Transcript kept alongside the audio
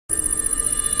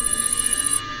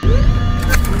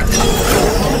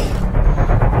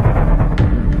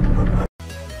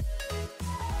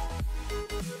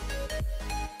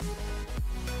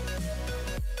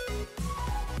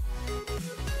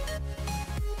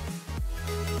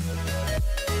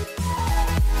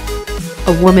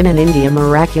A woman in India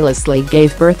miraculously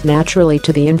gave birth naturally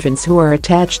to the infants who are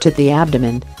attached to the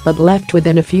abdomen, but left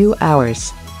within a few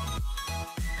hours.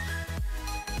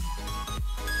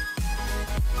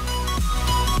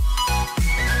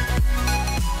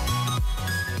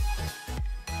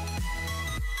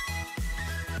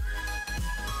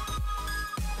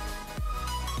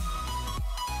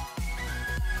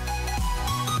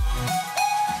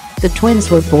 The twins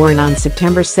were born on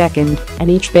September 2, and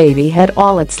each baby had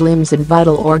all its limbs and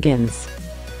vital organs.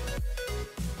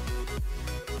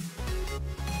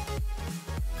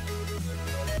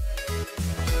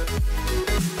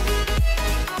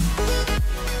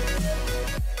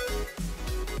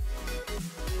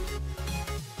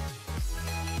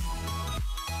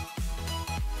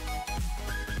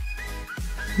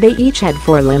 They each had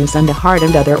 4 limbs and a heart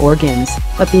and other organs,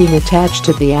 but being attached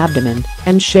to the abdomen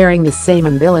and sharing the same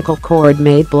umbilical cord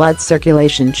made blood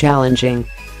circulation challenging.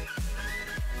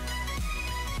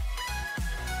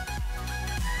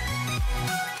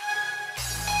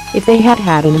 If they had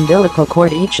had an umbilical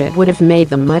cord each, it would have made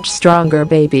them much stronger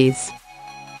babies.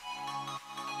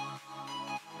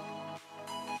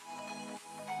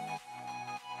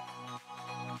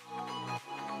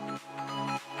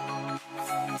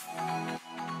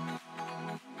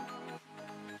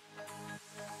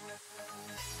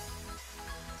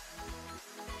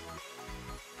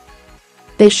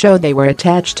 They showed they were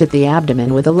attached to the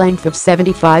abdomen with a length of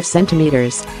 75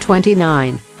 centimeters,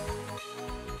 29.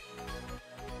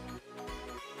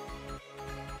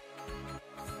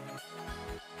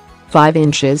 "5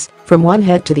 inches, from one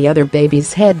head to the other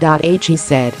baby's head.He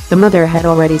said. The mother had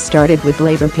already started with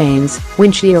labor pains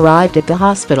when she arrived at the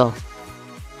hospital.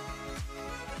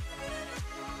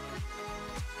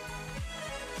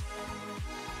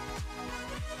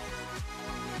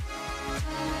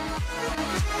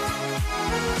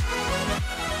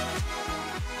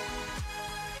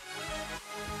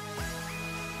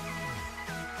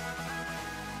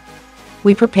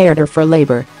 We prepared her for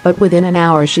labor, but within an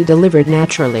hour she delivered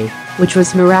naturally, which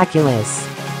was miraculous.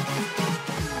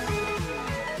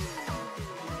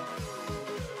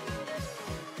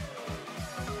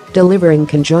 Delivering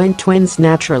conjoined twins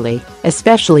naturally,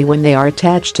 especially when they are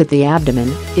attached to the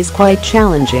abdomen, is quite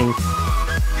challenging.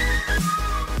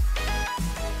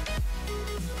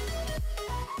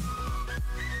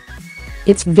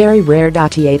 It's very rare.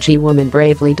 The woman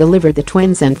bravely delivered the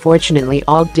twins and fortunately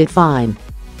all did fine.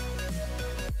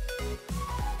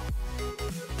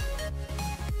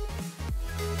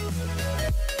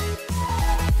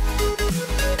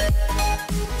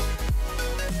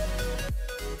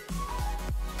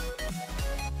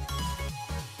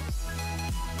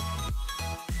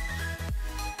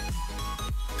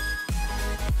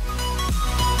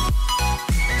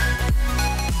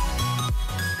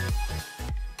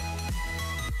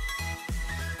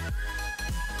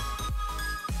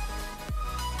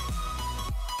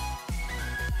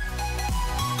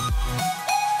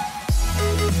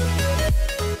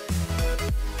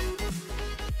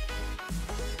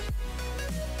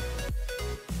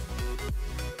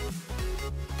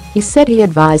 He said he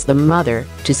advised the mother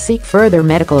to seek further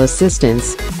medical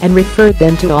assistance and referred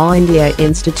them to All India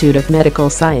Institute of Medical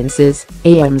Sciences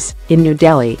 (AIIMS) in New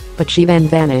Delhi, but she then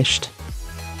vanished.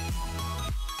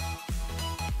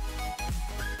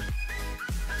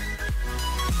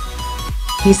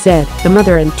 He said the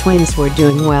mother and twins were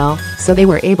doing well, so they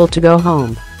were able to go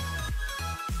home.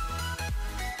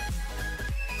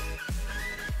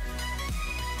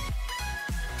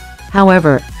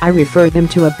 However, I referred them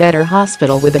to a better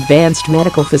hospital with advanced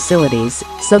medical facilities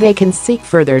so they can seek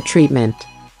further treatment.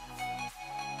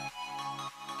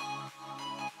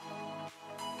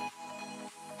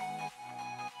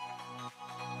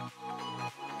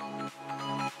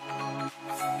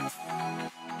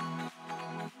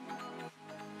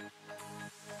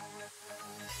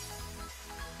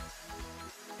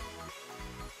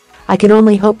 I can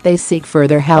only hope they seek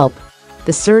further help.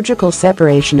 The surgical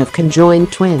separation of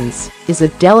conjoined twins is a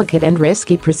delicate and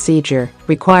risky procedure,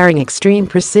 requiring extreme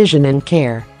precision and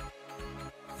care.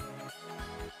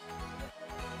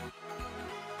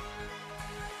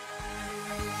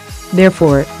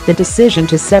 Therefore, the decision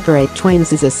to separate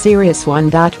twins is a serious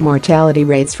one. Mortality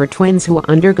rates for twins who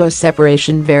undergo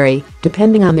separation vary,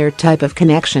 depending on their type of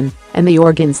connection and the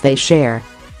organs they share.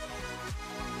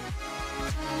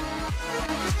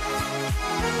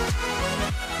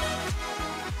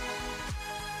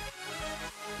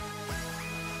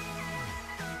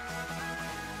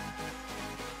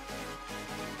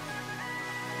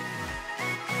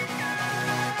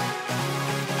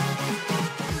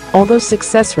 Although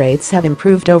success rates have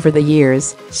improved over the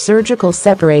years, surgical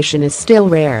separation is still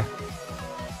rare.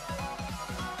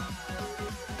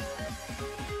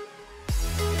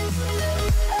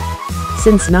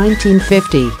 Since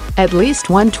 1950, at least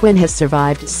one twin has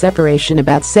survived separation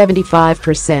about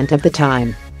 75% of the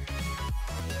time.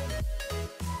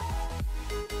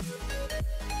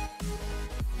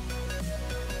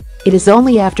 It is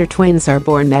only after twins are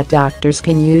born that doctors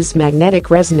can use magnetic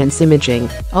resonance imaging,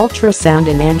 ultrasound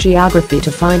and angiography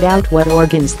to find out what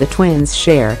organs the twins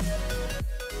share.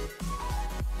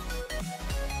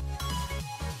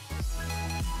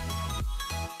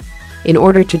 In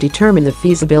order to determine the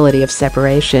feasibility of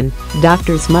separation,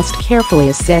 doctors must carefully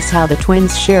assess how the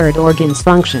twins' shared organs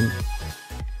function.